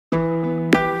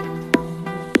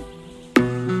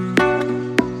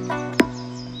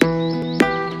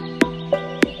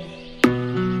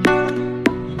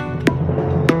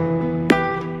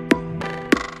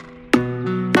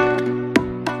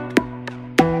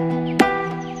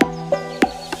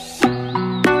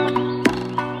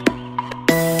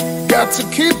Got to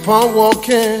keep on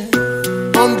walking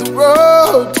on the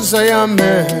road to Zion,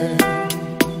 man.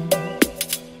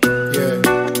 Yeah.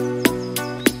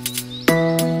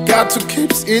 Got to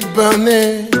keep it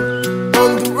burning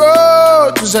on the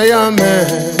road to Zion,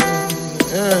 man.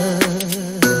 Yeah.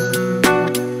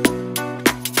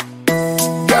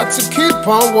 Got to keep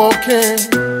on walking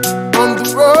on the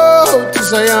road to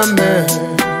Zion, man.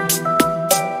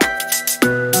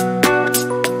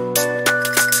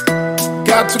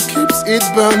 Got to keep it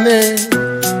burning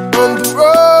on the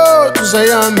road to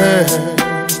Zion, man.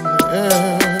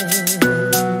 Yeah.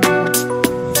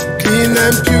 Clean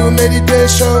and pure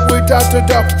meditation without a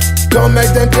doubt. Don't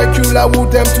make them take you like who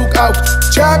them took out.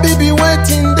 Chabi be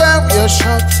waiting there, we are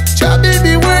shout. Chabi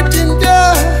be waiting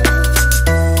there.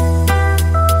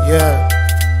 Yeah,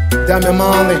 Damian,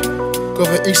 Marley,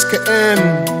 cover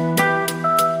XKAEM.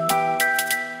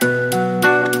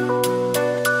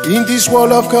 In this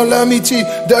world of calamity,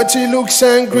 dirty looks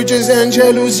and grudges and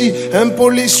jealousy, and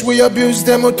police we abuse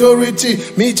them authority.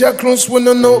 Media clones we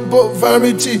no know but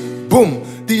variety. Boom,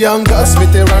 the young girls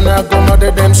veteran are go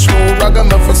murder them slow.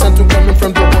 Ragamuffins sent to coming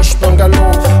from the bush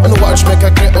bungalow. On the watch make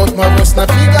a clear out my rust na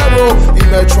Figaro.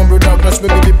 Emerge from the darkness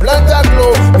with the blind and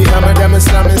glow. Me hammer them and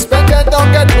slam inspector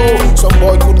don't get low. Some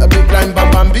boy put a big line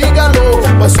bam bam bigalow.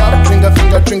 But soft trigger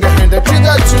hand the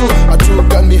trigger too. A true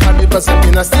gun me happy person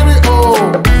in a stereo.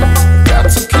 Got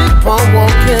to keep on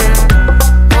walking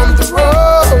on the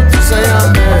road to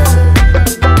Zion, man.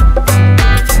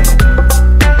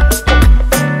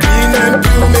 Clean and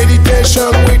pure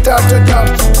meditation without a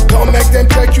doubt. Don't make them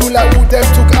take you like who them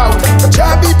took out.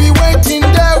 Chabi be waiting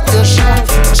there, we'll shout.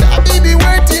 Chabi be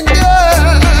waiting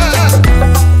there.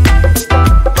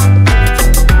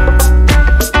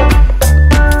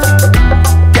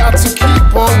 Got to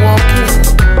keep on walking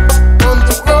on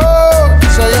the road to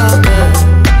Zion, man.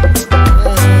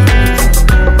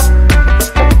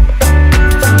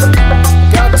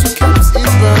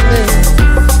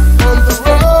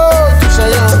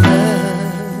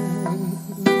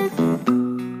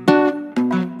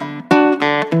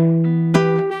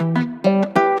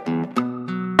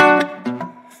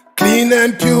 Clean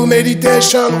and pure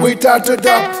meditation without a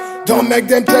doubt. Don't make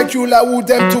them take you like who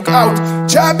them took out.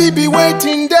 Chabi be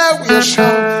waiting there, we'll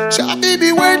shout. Chabi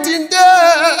be waiting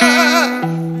there.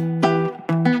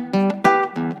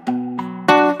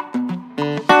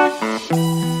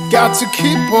 Got to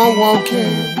keep on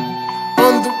walking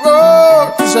on the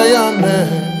road to Zion, man.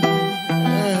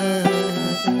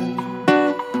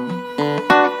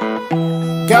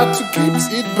 Got to keep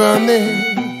it burning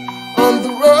on the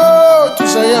road to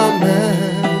Zion, man.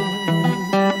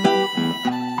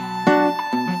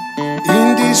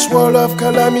 In this world of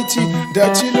calamity,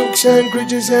 dirty looks and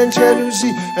grudges and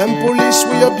jealousy, and police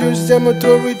we abuse them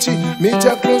authority.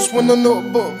 Media close wanna know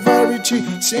about variety.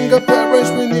 Single parents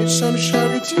we need some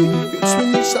charity. Yes, we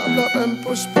need some love and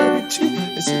prosperity.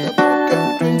 It's about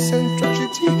broken dreams and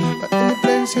tragedy, but in the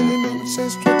plans and the means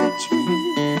and strategy.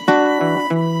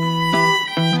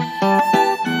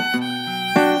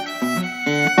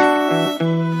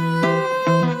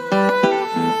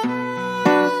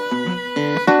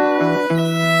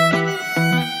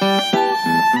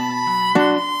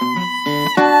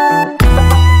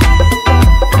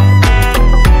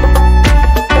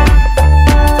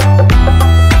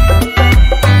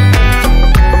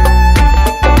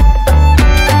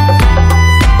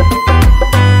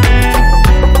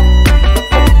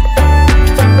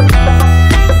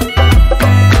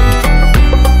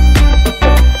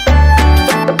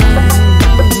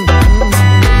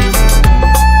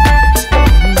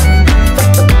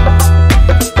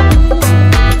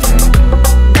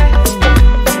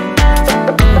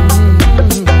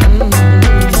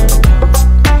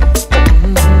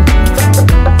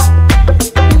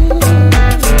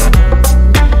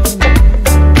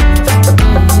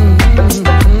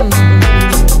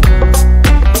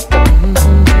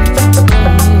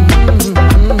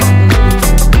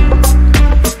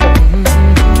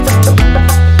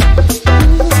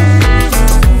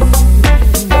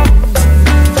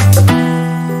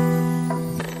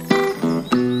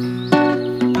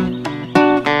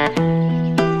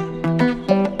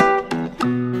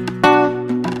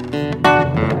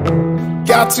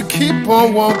 Got to keep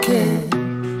on walking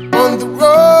on the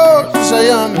road to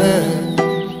Zion, man.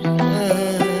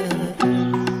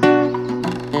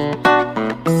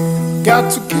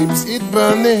 Got to keep it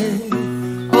burning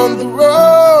on the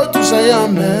road to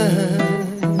Zion, man.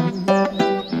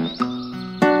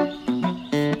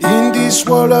 In this this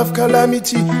world of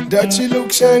calamity, dirty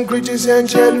looks and grudges and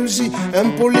jealousy,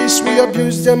 and police we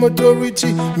abuse them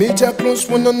authority. Media close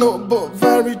we don't know about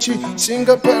variety.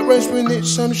 Single parents we need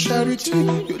some charity.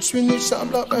 Youths we need some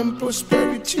love and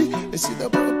prosperity. They see the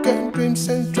broken dreams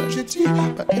and tragedy,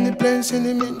 but any plans,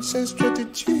 any means and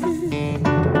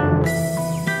strategy.